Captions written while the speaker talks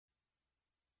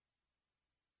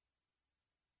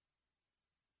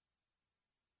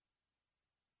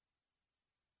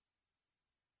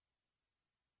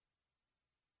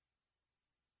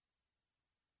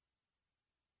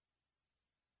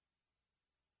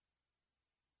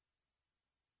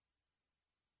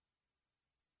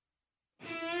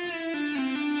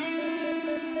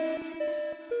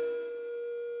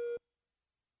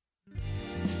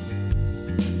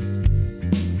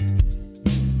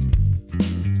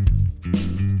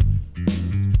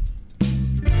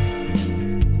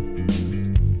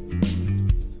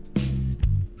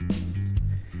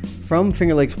From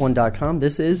FingerLakes1.com,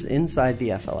 this is Inside the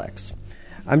FLX.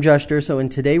 I'm Josh Durso,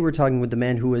 and today we're talking with the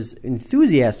man who was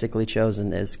enthusiastically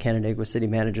chosen as Canandaigua City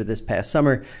Manager this past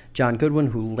summer, John Goodwin,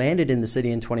 who landed in the city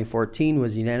in 2014,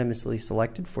 was unanimously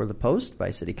selected for the post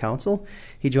by City Council.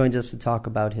 He joins us to talk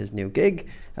about his new gig,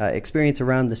 experience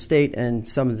around the state, and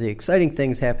some of the exciting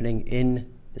things happening in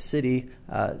the city.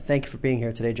 Thank you for being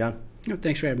here today, John. Oh,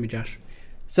 thanks for having me, Josh.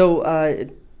 So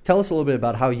tell us a little bit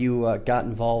about how you got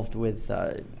involved with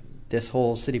this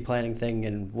whole city planning thing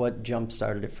and what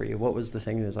jump-started it for you. What was the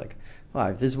thing that was like,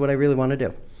 wow, this is what I really want to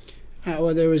do?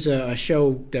 Well, there was a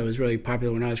show that was really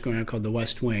popular when I was growing up called The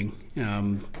West Wing,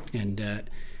 and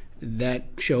that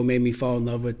show made me fall in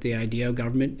love with the idea of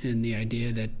government and the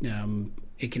idea that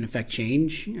it can affect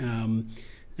change.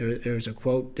 There was a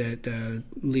quote that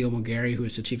Leo McGarry, who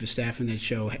was the chief of staff in that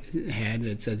show, had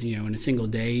that says, in a single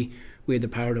day, we had the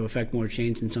power to affect more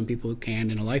change than some people can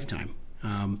in a lifetime.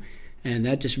 And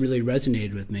that just really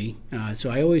resonated with me.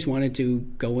 So I always wanted to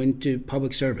go into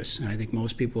public service. I think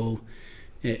most people,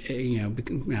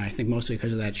 I think mostly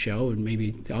because of that show, and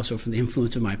maybe also from the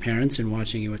influence of my parents and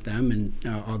watching it with them and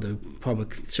all the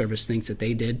public service things that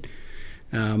they did.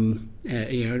 So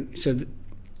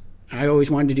I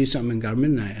always wanted to do something in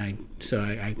government. And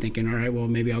I thinking, all right, well,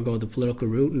 maybe I'll go the political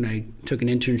route. And I took an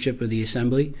internship with the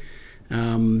Assembly.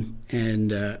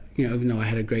 Even though I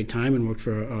had a great time and worked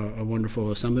for a wonderful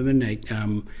assemblyman, it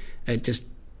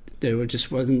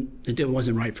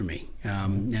wasn't right for me.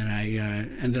 And I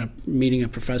ended up meeting a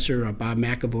professor, Bob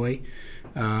McAvoy,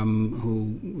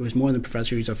 who was more than a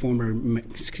professor. He's a former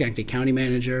Schenectady County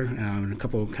manager and a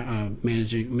couple of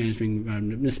managing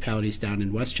municipalities down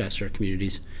in Westchester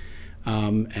communities.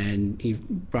 And he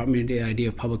brought me the idea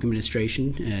of public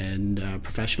administration and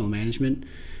professional management.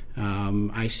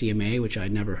 ICMA, which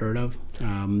I'd never heard of,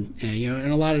 and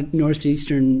in a lot of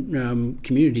northeastern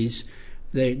communities,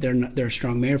 they're a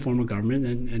strong mayor form of government,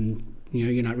 and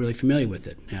you're not really familiar with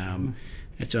it. And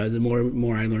so the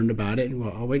more I learned about it,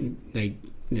 the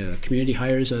community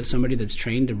hires somebody that's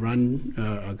trained to run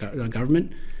a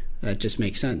government. That just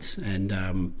makes sense.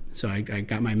 And so I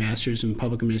got my master's in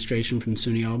public administration from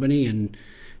SUNY Albany, and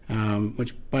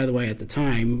which, by the way, at the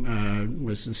time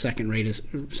was the second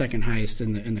highest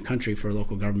in the country for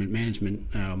local government management,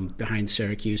 behind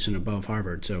Syracuse and above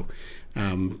Harvard. So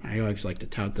I always like to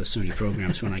tout the SUNY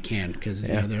programs when I can, because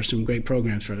there are some great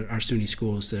programs for our SUNY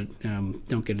schools that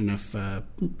don't get enough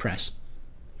press.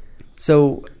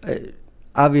 So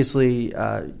obviously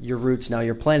your roots, now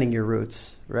you're planning your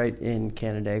roots right in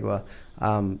Canandaigua.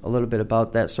 A little bit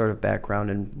about that sort of background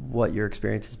and what your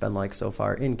experience has been like so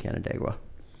far in Canandaigua.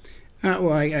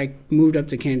 I moved up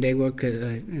to Canandaigua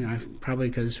probably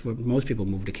because what most people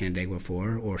move to Canandaigua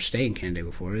for, or stay in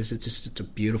Canandaigua for, is it's a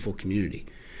beautiful community,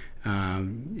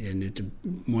 and it's a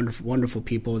wonderful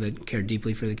people that care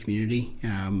deeply for the community,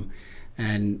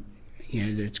 and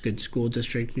it's a good school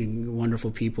district, wonderful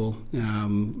people,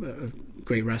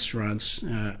 great restaurants,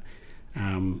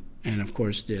 and of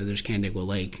course there's Canandaigua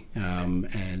Lake,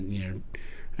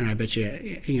 and I bet you,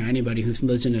 anybody who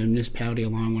lives in a municipality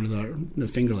along one of the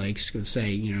Finger Lakes could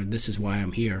say, this is why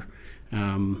I'm here,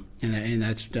 and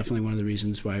that's definitely one of the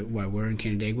reasons why we're in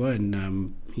Canandaigua,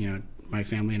 and my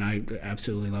family and I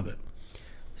absolutely love it.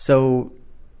 So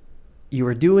you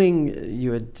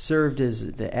had served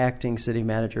as the acting city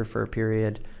manager for a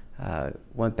period,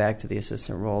 went back to the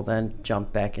assistant role, then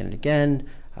jumped back in it again.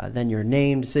 Then you're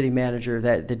named city manager.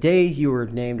 That the day you were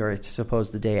named, or I suppose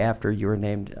the day after you were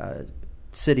named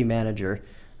city manager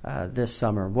this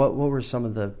summer, what were some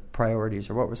of the priorities,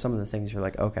 or what were some of the things you're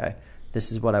like, okay,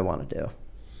 this is what I want to do?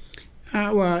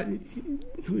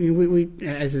 We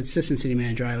as an assistant city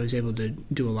manager, I was able to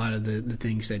do a lot of the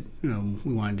things that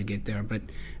we wanted to get there. But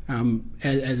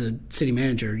as a city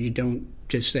manager, you don't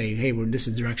just say, "Hey, this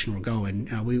is the direction we're going."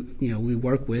 We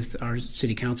work with our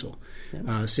city council.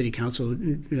 Yep. City council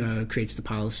creates the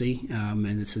policy, and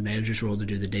it's the manager's role to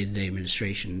do the day-to-day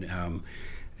administration.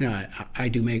 I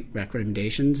do make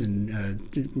recommendations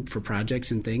and for projects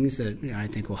and things that I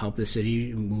think will help the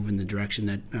city move in the direction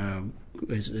that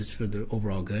is for the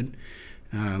overall good.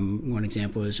 One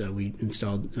example is we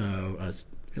installed a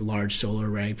large solar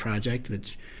array project,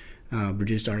 which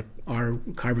reduced our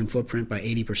carbon footprint by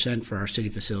 80% for our city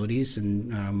facilities,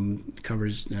 and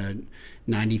covers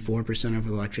 94% of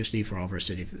the electricity for all of our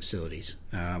city facilities.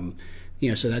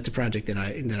 So that's a project that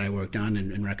I worked on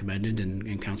and recommended,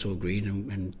 and council agreed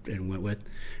and went with.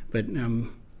 But and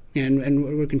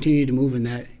we're continuing to move in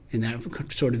that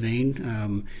sort of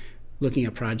vein, looking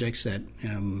at projects that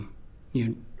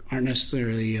aren't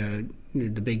necessarily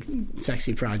the big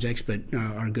sexy projects, but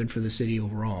are good for the city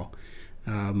overall.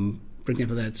 for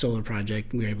example, that solar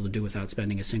project we were able to do without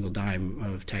spending a single dime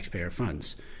of taxpayer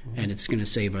funds, and it's going to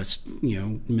save us,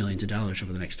 millions of dollars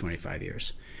over the next 25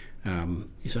 years. And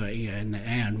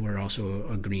we're also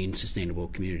a green, sustainable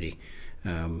community.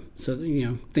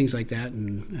 Things like that,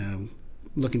 and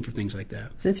looking for things like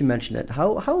that. Since you mentioned it,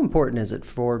 how important is it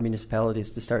for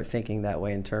municipalities to start thinking that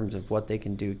way in terms of what they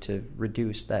can do to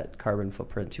reduce that carbon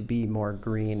footprint, to be more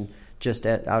green, just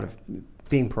out of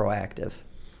being proactive?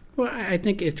 Well, I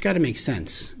think it's got to make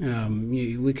sense.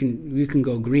 We can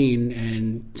go green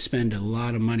and spend a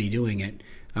lot of money doing it,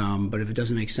 but if it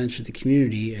doesn't make sense for the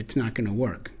community, it's not going to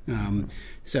work.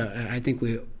 So I think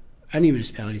any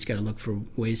municipality's got to look for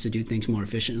ways to do things more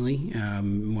efficiently,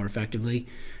 more effectively,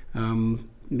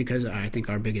 because I think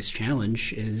our biggest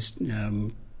challenge is,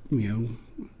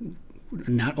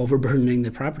 not overburdening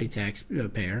the property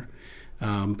taxpayer,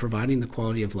 providing the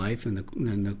quality of life and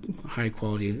the high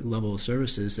quality level of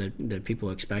services that people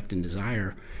expect and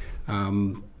desire,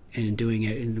 and doing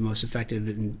it in the most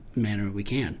effective manner we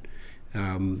can.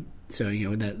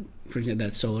 That, for example,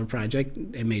 that solar project,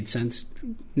 it made sense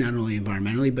not only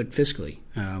environmentally but fiscally.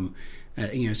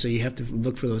 So you have to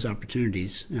look for those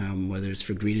opportunities, whether it's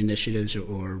for green initiatives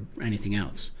or anything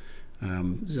else.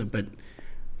 For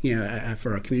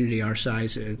a community our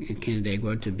size in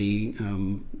Canandaigua to be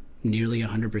nearly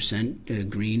 100%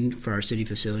 green for our city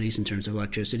facilities in terms of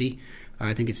electricity,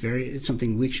 I think it's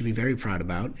something we should be very proud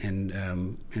about,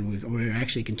 and we're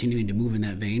actually continuing to move in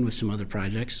that vein with some other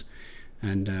projects.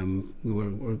 And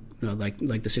we're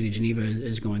like the city of Geneva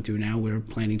is going through now. We're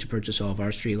planning to purchase all of our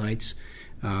streetlights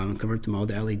and convert them all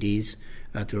to LEDs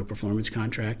through a performance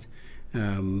contract.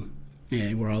 And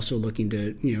we're also looking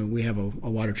to, we have a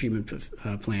water treatment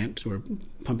plant, so we're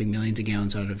pumping millions of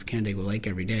gallons out of Canandaigua Lake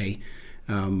every day.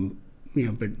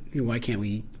 But why can't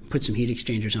we put some heat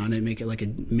exchangers on it and make it like a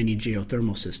mini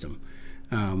geothermal system,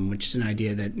 which is an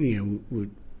idea that,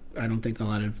 I don't think a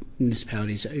lot of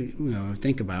municipalities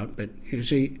think about, but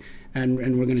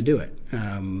and we're going to do it.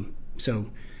 And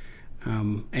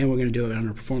we're going to do it on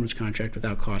a performance contract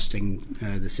without costing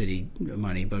the city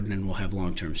money, but then we'll have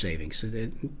long-term savings. So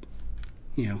that,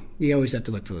 you always have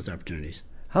to look for those opportunities.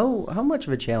 How much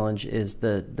of a challenge is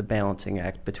the balancing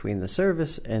act between the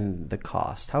service and the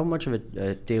cost? How much of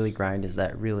a daily grind is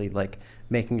that, really, like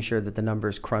making sure that the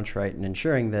numbers crunch right and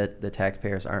ensuring that the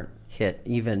taxpayers aren't hit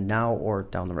even now or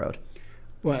down the road?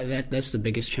 Well, that's the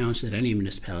biggest challenge that any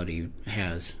municipality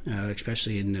has,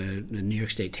 especially in the New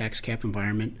York State tax cap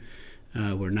environment,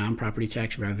 where non-property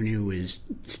tax revenue is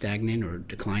stagnant or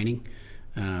declining.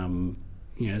 So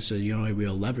the only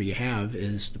real lever you have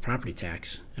is the property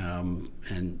tax, but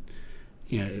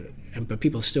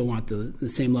people still want the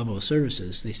same level of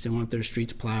services. They still want their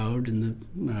streets plowed,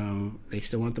 and they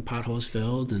still want the potholes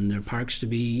filled, and their parks to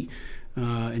be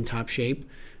in top shape.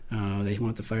 They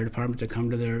want the fire department to come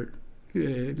to their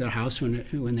house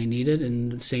when they need it,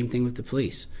 and the same thing with the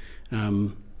police.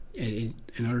 In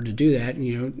order to do that,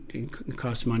 it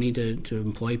costs money to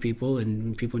employ people,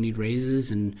 and people need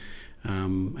raises, and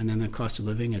then the cost of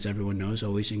living, as everyone knows,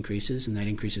 always increases, and that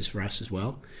increases for us as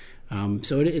well.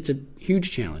 So it's a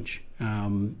huge challenge.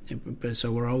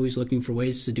 So we're always looking for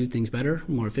ways to do things better,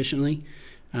 more efficiently.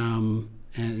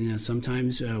 And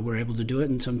sometimes we're able to do it,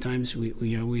 and sometimes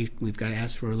we've got to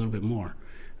ask for a little bit more.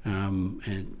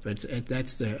 But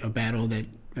that's a battle that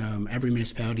every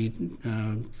municipality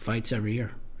fights every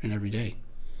year and every day.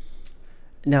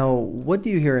 Now, what do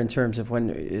you hear in terms of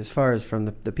as far as from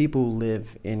the people who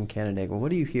live in Canandaigua? What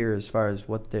do you hear as far as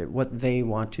what they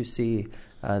want to see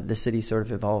the city sort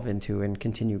of evolve into and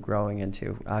continue growing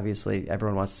into? Obviously,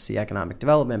 everyone wants to see economic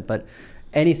development, but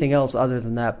anything else other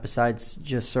than that, besides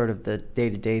just sort of the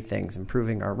day-to-day things,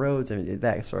 improving our roads and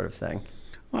that sort of thing?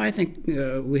 Well, I think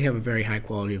we have a very high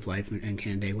quality of life in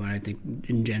Canandaigua, and I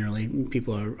think generally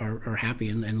people are happy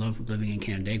and love living in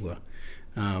Canandaigua.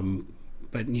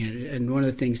 But and one of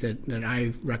the things that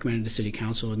I recommended to City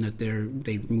Council and that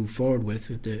they move forward with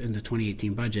in the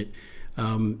 2018 budget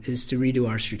is to redo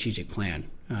our strategic plan.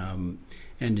 And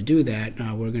to do that,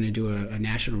 we're going to do a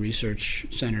National Research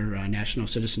Center National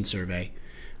Citizen Survey,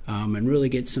 and really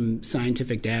get some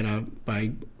scientific data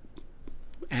by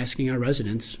asking our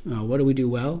residents, what do we do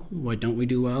well? What don't we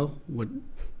do well? What do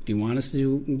you want us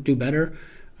to do better?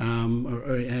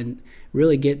 And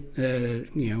really get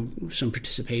some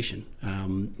participation.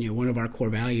 One of our core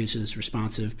values is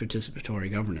responsive participatory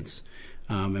governance,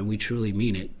 and we truly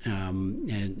mean it.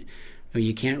 And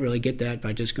you can't really get that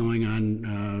by just going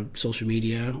on social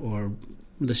media or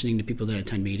listening to people that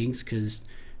attend meetings, because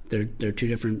they're two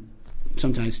different.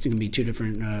 Sometimes it can be two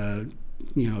different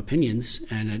opinions,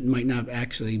 and it might not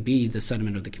actually be the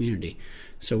sentiment of the community.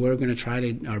 So we're going to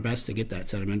try our best to get that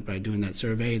sediment by doing that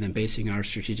survey and then basing our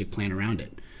strategic plan around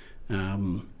it.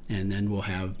 And then we'll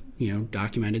have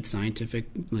documented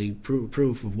scientifically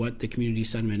proof of what the community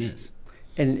sediment is.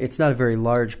 And it's not a very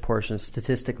large portion.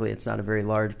 Statistically, it's not a very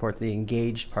large part. The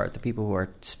engaged part, the people who are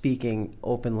speaking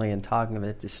openly and talking of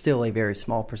it, is still a very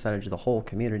small percentage of the whole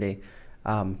community.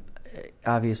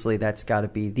 Obviously, that's got to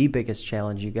be the biggest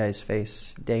challenge you guys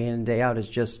face day in and day out, is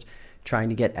just trying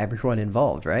to get everyone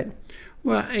involved, right?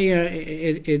 Well,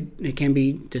 it can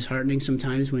be disheartening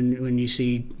sometimes when you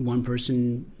see one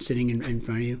person sitting in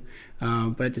front of you.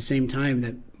 But at the same time,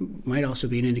 that might also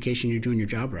be an indication you're doing your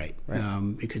job right.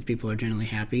 Because people are generally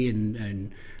happy.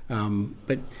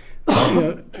 But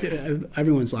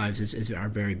everyone's lives are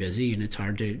very busy, and it's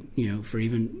hard to for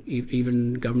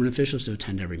even government officials to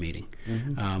attend every meeting.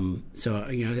 Mm-hmm. So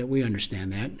that we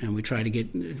understand that, and we try to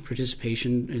get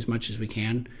participation as much as we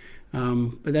can.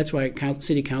 But that's why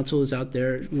city council is out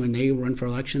there when they run for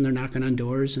election. They're knocking on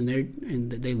doors, and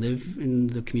they live in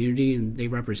the community, and they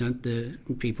represent the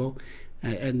people,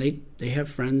 and they have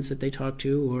friends that they talk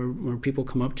to, or people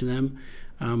come up to them.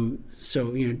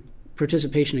 So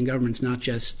participation in government is not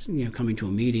just coming to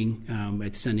a meeting.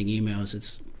 It's sending emails.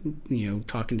 It's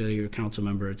talking to your council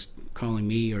member. It's calling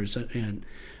me or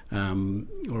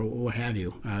what have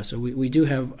you. So we do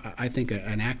have, I think,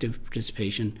 an active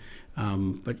participation.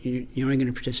 But you're only going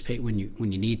to participate when you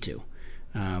need to.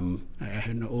 I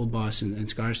had an old boss in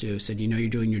Scarsdale who said, you're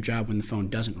doing your job when the phone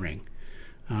doesn't ring.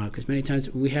 Because many times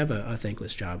we have a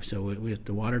thankless job. So if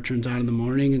the water turns on in the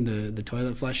morning and the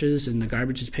toilet flushes and the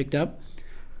garbage is picked up,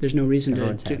 there's no reason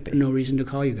to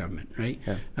call your government, right?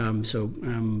 Yeah. And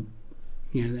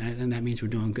that means we're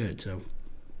doing good.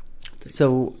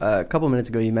 So a couple minutes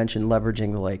ago, you mentioned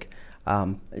leveraging the lake.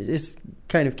 Just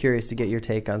kind of curious to get your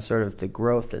take on sort of the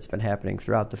growth that's been happening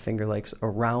throughout the Finger Lakes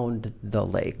around the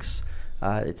lakes.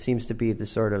 It seems to be the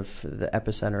sort of the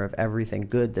epicenter of everything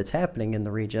good that's happening in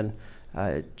the region.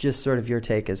 Just sort of your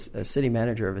take as a city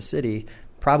manager of a city,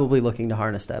 probably looking to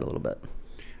harness that a little bit.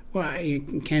 Well,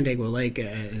 Canandaigua Lake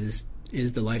is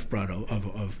the lifeblood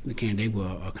of the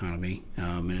Canandaigua economy,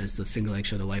 and as the Finger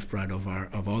Lakes are the lifeblood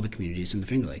of all the communities in the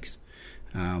Finger Lakes.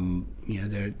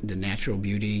 The natural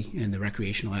beauty and the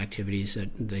recreational activities that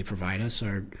they provide us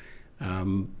are,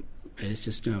 it's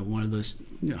just one of those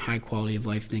high quality of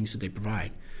life things that they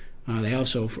provide. They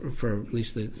also, for at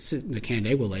least the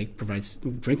Canandaigua Lake, provides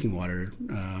drinking water,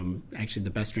 actually the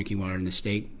best drinking water in the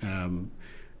state, according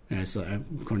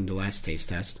to the last taste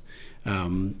test,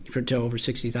 to over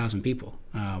 60,000 people.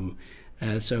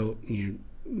 So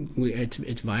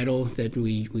it's vital that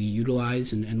we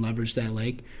utilize and leverage that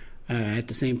lake. At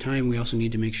the same time, we also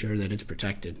need to make sure that it's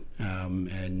protected.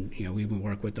 We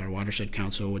work with our watershed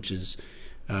council, which is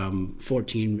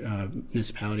 14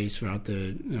 municipalities throughout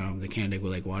the Canandaigua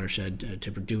Lake watershed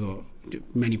to do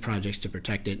many projects to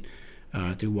protect it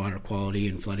through water quality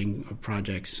and flooding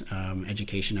projects,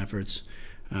 education efforts,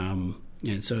 and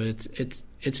so it's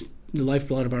the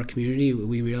lifeblood of our community.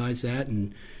 We realize that,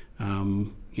 and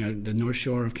the North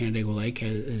Shore of Canandaigua Lake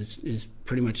is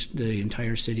pretty much the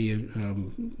entire city,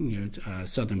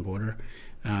 southern border,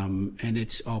 and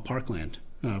it's all parkland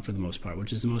for the most part,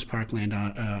 which is the most parkland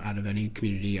out of any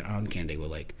community on Canandaigua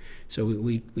Lake. So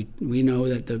we know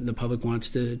that the public wants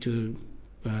to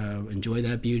enjoy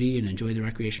that beauty and enjoy the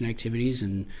recreation activities,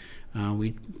 and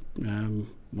we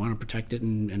want to protect it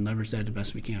and leverage that the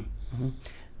best we can. Mm-hmm.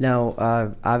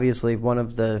 Now, obviously, one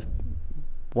of the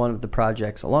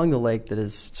projects along the lake that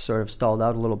is sort of stalled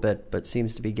out a little bit, but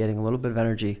seems to be getting a little bit of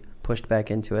energy pushed back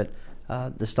into it,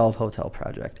 the stalled hotel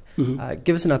project. Mm-hmm.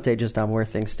 Give us an update just on where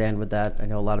things stand with that. I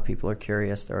know a lot of people are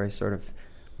curious. They're always sort of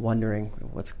wondering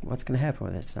what's going to happen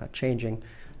with it. It's not changing.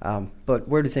 But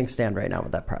where do things stand right now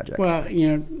with that project? Well,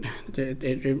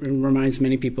 it reminds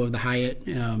many people of the Hyatt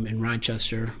in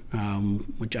Rochester,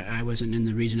 which I wasn't in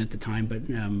the region at the time, but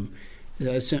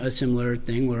a similar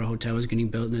thing where a hotel is getting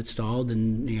built and it's stalled,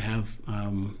 and you have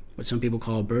what some people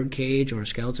call a birdcage or a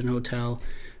skeleton hotel.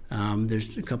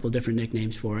 There's a couple of different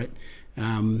nicknames for it.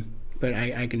 But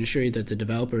I can assure you that the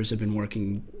developers have been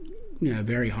working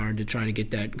very hard to try to get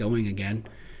that going again.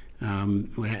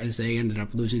 As they ended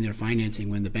up losing their financing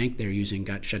when the bank they're using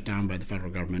got shut down by the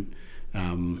federal government.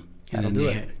 That'll do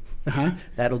it.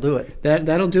 That'll do it.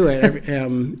 That'll do it.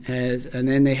 And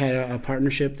then they had a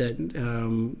partnership that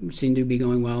seemed to be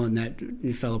going well, and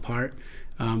that fell apart.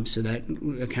 So that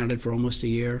accounted for almost a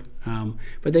year.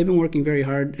 But they've been working very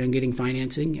hard on getting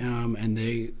financing, and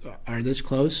they are this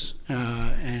close.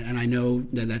 And I know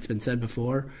that that's been said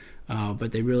before.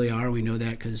 But they really are. We know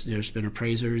that because there's been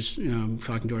appraisers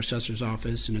talking to our assessor's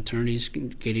office and attorneys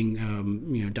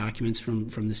getting documents from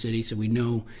the city. So we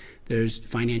know there's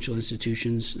financial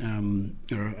institutions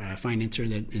or a financer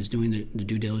that is doing the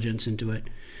due diligence into it.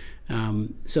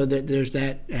 So there's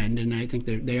that end, and I think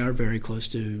they are very close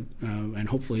to, and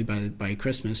hopefully by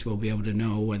Christmas we'll be able to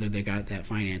know whether they got that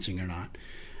financing or not.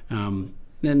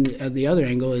 Then the other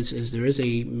angle is there is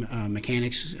a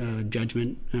mechanics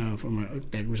judgment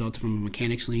that resulted from a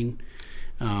mechanics lien,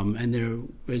 and there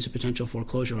is a potential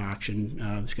foreclosure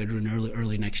auction scheduled in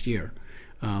early next year.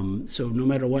 So no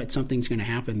matter what, something's going to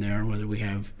happen there, whether we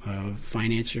have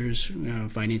financiers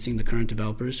financing the current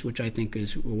developers, which I think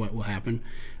is what will happen,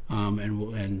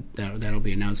 and that'll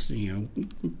be announced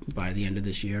by the end of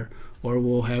this year, or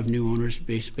we'll have new owners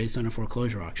based on a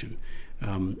foreclosure auction.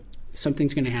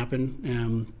 Something's going to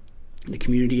happen. The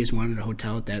community has wanted a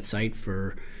hotel at that site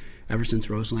ever since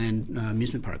Roseland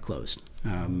Amusement Park closed.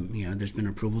 There's been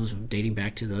approvals dating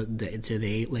back to the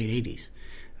late 80s.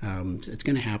 So it's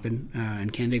going to happen.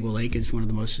 And Canandaigua Lake is one of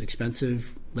the most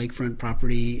expensive lakefront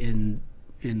property in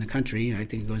the country. I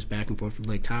think it goes back and forth with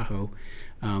Lake Tahoe.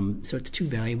 So it's too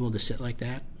valuable to sit like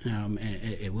that.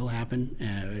 It will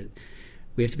happen.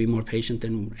 We have to be more patient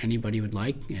than anybody would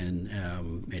like, and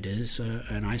it is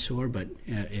an eyesore, but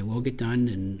it will get done,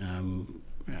 and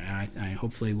I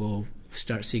hopefully we'll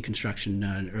see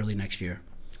construction early next year.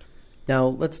 Now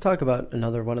let's talk about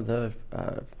another one of the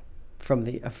from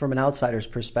an outsider's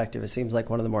perspective. It seems like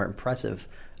one of the more impressive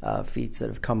feats that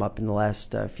have come up in the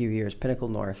last few years. Pinnacle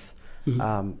North.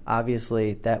 Mm-hmm.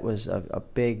 Obviously, that was a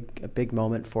big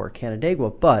moment for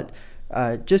Canandaigua, but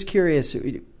just curious.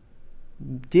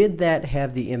 Did that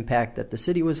have the impact that the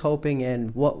city was hoping,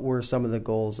 and what were some of the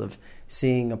goals of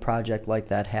seeing a project like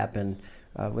that happen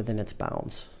within its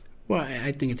bounds? Well,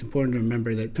 I think it's important to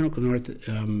remember that Pinnacle North,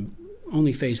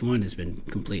 only Phase 1 has been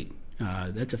complete.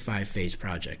 That's a 5-phase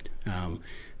project.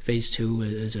 Phase 2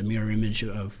 is a mirror image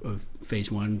of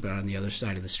Phase 1, but on the other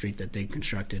side of the street that they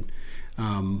constructed.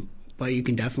 But you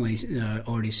can definitely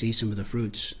already see some of the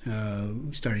fruits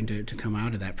starting to come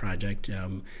out of that project.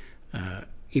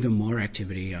 Even more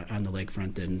activity on the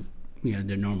lakefront than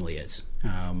there normally is.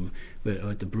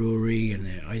 With the brewery and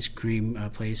the ice cream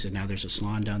place, and now there's a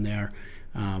salon down there.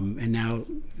 And now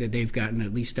they've gotten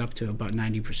at least up to about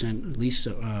 90% leased,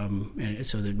 so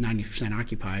they're 90%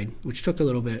 occupied, which took a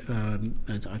little bit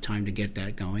of time to get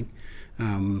that going.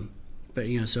 But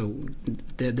so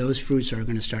those fruits are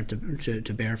going to start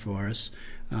to bear for us,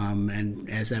 and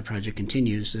as that project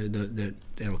continues, that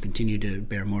will continue to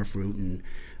bear more fruit.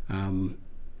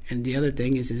 And the other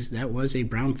thing is that was a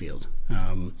brownfield.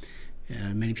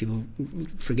 Many people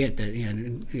forget that.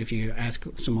 If you ask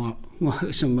some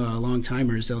long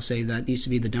timers, they'll say that used to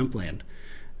be the dump land.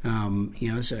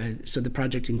 So the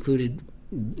project included,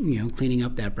 cleaning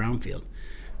up that brownfield.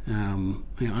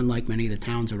 Unlike many of the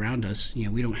towns around us,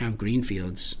 we don't have green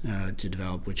fields to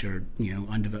develop, which are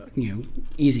undeveloped,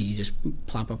 easy. You just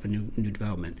plop up a new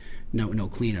development, no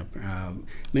cleanup.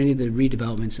 Many of the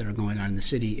redevelopments that are going on in the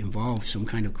city involve some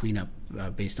kind of cleanup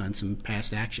based on some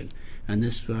past action, and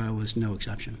this was no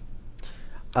exception.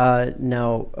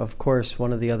 Now, of course,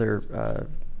 one of the other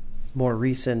more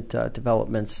recent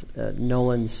developments,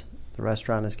 Nolan's, the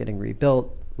restaurant is getting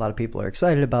rebuilt. A lot of people are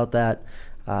excited about that.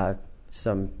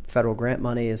 Some federal grant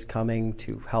money is coming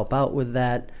to help out with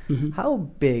that. Mm-hmm. How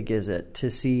big is it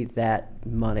to see that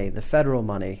money, the federal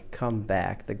money, come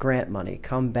back, the grant money,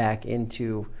 come back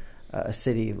into a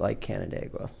city like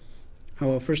Canandaigua?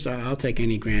 Well, first, I'll take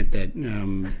any grant that,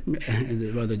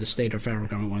 whether the state or federal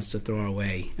government wants to throw our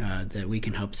way, that we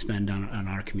can help spend on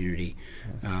our community,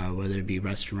 whether it be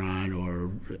restaurant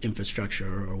or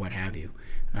infrastructure or what have you.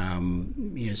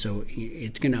 So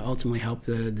it's going to ultimately help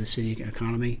the city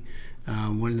economy.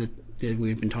 One of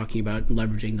we've been talking about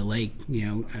leveraging the lake.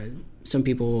 Some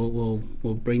people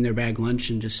will bring their bag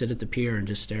lunch and just sit at the pier and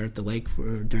just stare at the lake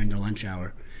during their lunch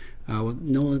hour.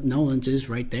 Nolan's is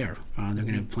right there. They're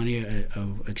going to have plenty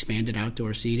of expanded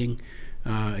outdoor seating,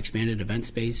 expanded event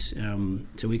space,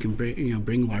 so we can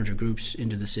bring larger groups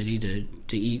into the city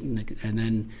to eat, and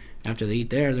then after they eat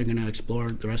there, they're going to explore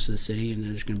the rest of the city, and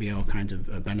there's going to be all kinds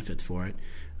of benefits for it.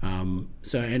 And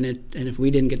if we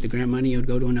didn't get the grant money, it would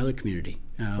go to another community.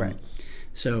 Right.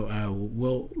 So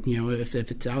we'll if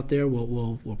it's out there,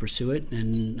 we'll pursue it,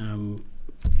 and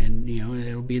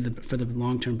it'll be for the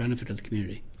long-term benefit of the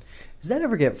community. Does that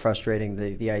ever get frustrating,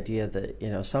 the idea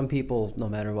that, some people, no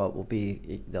matter what,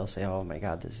 they'll say, oh, my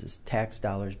God, this is tax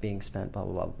dollars being spent, blah,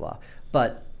 blah, blah, blah.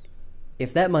 But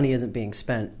if that money isn't being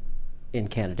spent in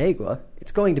Canandaigua,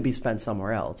 it's going to be spent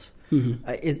somewhere else.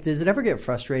 Does it ever get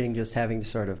frustrating just having to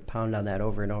sort of pound on that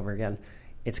over and over again?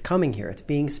 It's coming here. It's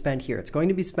being spent here. It's going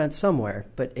to be spent somewhere,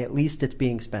 but at least it's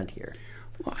being spent here.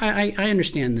 Well, I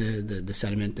understand the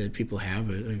sentiment that people have.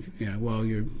 Well,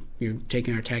 you're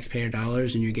taking our taxpayer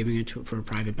dollars and you're giving it for a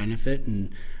private benefit,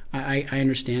 and I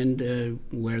understand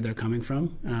where they're coming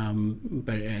from.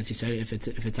 But as you said, if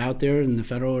it's out there and the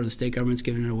federal or the state government's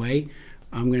giving it away,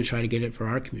 I'm going to try to get it for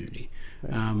our community.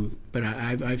 Right. But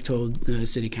I've told the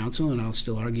city council, and I'll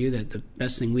still argue, that the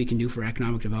best thing we can do for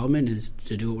economic development is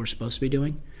to do what we're supposed to be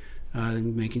doing,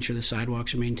 making sure the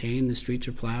sidewalks are maintained, the streets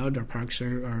are plowed, our parks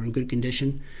are in good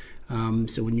condition.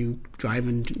 So when you drive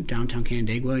in downtown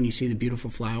Canandaigua and you see the beautiful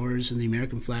flowers and the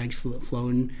American flags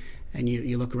flowing, and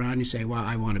you look around and you say, wow,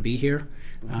 I want to be here,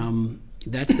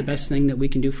 that's the best thing that we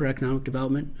can do for economic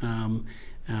development.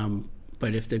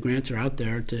 But if the grants are out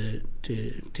there to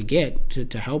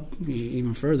help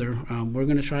even further, we're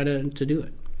going to try to do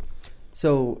it.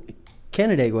 So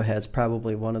Canandaigua has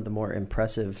probably one of the more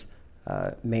impressive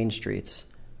main streets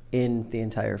in the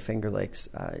entire Finger Lakes.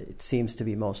 It seems to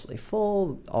be mostly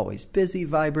full, always busy,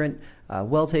 vibrant,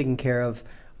 well taken care of.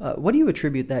 What do you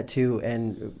attribute that to,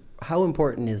 and how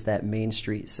important is that Main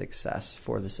Street success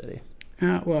for the city?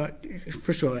 Well,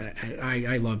 first of all,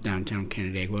 I love downtown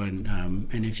Canandaigua,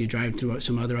 and if you drive through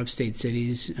some other upstate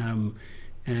cities, and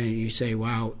you say,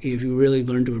 wow, if you really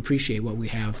learn to appreciate what we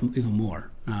have even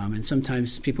more. And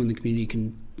sometimes people in the community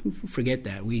can forget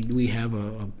that. We have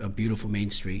a beautiful Main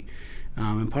Street.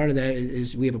 And part of that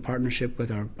is we have a partnership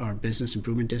with our business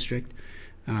improvement district.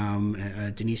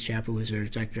 Denise Chappell, who's our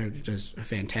director, does a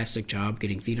fantastic job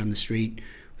getting feet on the street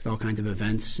with all kinds of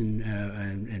events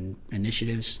and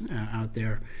initiatives out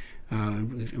there.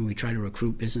 And we try to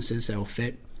recruit businesses that will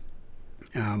fit.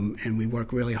 And we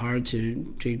work really hard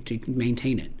to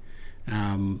maintain it.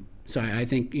 So I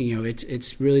think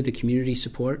it's really the community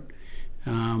support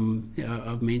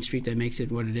of Main Street that makes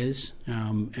it what it is.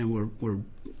 And we're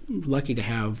lucky to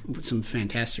have some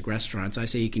fantastic restaurants. I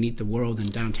say you can eat the world in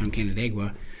downtown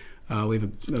Canandaigua. We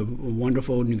have a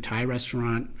wonderful new Thai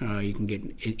restaurant. You can get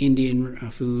Indian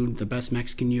food, the best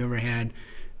Mexican you ever had,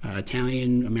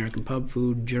 Italian, American pub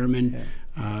food, German,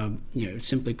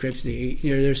 Simply Crips.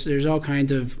 There's all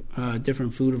kinds of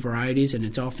different food varieties, and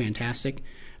it's all fantastic.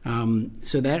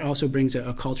 So that also brings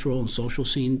a cultural and social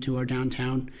scene to our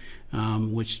downtown,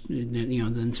 which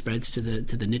then spreads to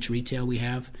the niche retail we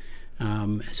have.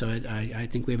 So I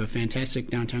think we have a fantastic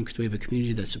downtown because we have a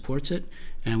community that supports it,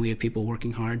 and we have people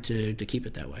working hard to keep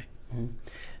it that way. Mm-hmm.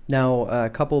 Now, a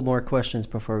couple more questions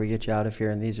before we get you out of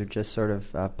here, and these are just sort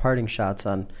of parting shots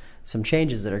on some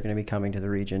changes that are going to be coming to the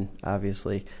region,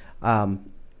 obviously.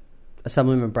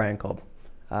 Assemblyman Brian Kolb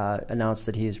announced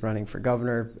that he's running for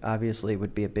governor. Obviously,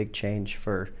 would be a big change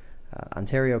for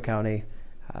Ontario County.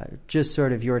 Just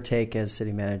sort of your take as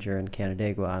city manager in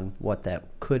Canandaigua on what that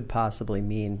could possibly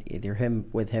mean, either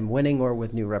with him winning or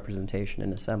with new representation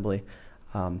in Assembly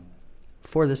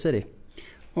for the city.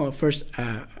 Well, first,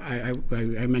 I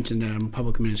mentioned that I'm a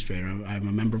public administrator. I'm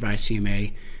a member of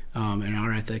ICMA, and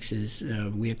our ethics is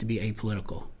we have to be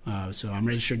apolitical. So I'm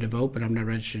registered to vote, but I'm not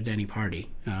registered to any party.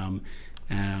 And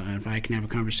if I can have a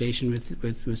conversation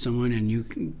with someone and you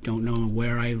don't know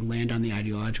where I land on the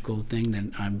ideological thing,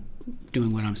 then I'm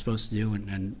doing what I'm supposed to do,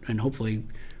 and hopefully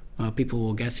people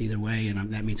will guess either way,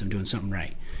 and that means I'm doing something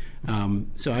right.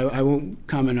 So I won't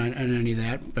comment on any of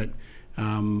that, but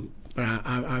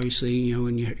obviously,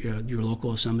 when your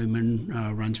local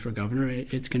assemblyman runs for governor,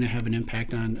 it's going to have an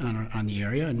impact on the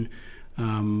area, and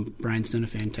Brian's done a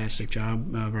fantastic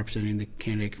job representing the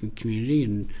Canandaigua community,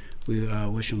 and we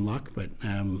wish him luck. But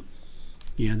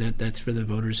that's for the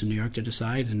voters in New York to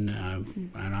decide, and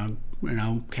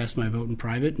I'll cast my vote in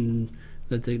private, and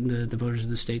let the voters of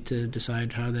the state to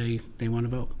decide how they want to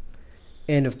vote.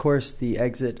 And, of course, the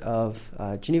exit of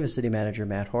Geneva City Manager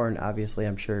Matt Horn. Obviously,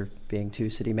 I'm sure being two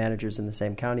city managers in the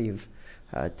same county, you've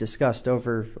discussed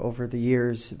over the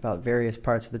years about various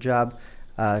parts of the job.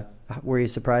 Were you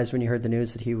surprised when you heard the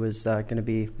news that he was going to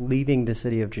be leaving the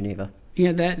city of Geneva?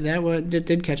 Yeah, that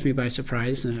did catch me by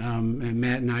surprise. And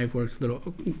Matt and I have worked a little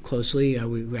closely.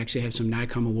 We actually have some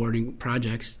NICOM awarding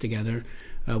projects together.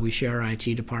 We share our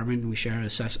IT department, and we share an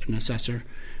assessor.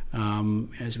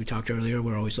 As we talked earlier,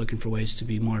 we're always looking for ways to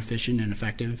be more efficient and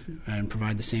effective and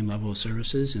provide the same level of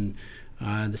services. And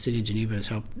the city of Geneva has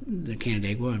helped the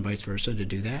Canandaigua and vice versa to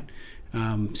do that.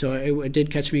 So it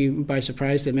did catch me by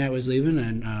surprise that Matt was leaving,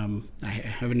 and I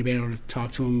haven't been able to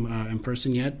talk to him in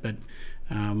person yet, but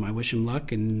I wish him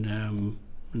luck, and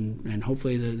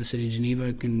hopefully the city of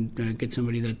Geneva can get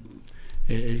somebody that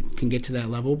can get to that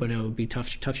level, but it will be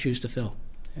tough shoes to fill.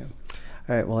 Yeah.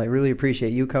 All right. Well, I really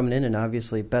appreciate you coming in, and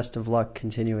obviously best of luck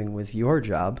continuing with your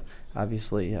job.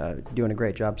 Obviously doing a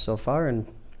great job so far, and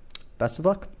best of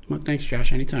luck. Well, thanks,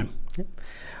 Josh. Anytime. Yep.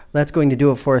 That's going to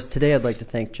do it for us today. I'd like to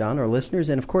thank John, our listeners,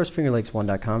 and of course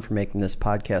FingerLakes1.com for making this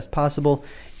podcast possible.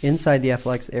 Inside the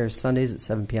FLX airs Sundays at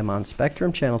 7 p.m. on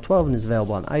Spectrum, Channel 12, and is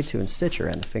available on iTunes, Stitcher,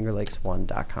 and the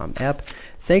FingerLakes1.com app.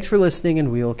 Thanks for listening,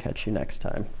 and we will catch you next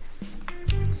time.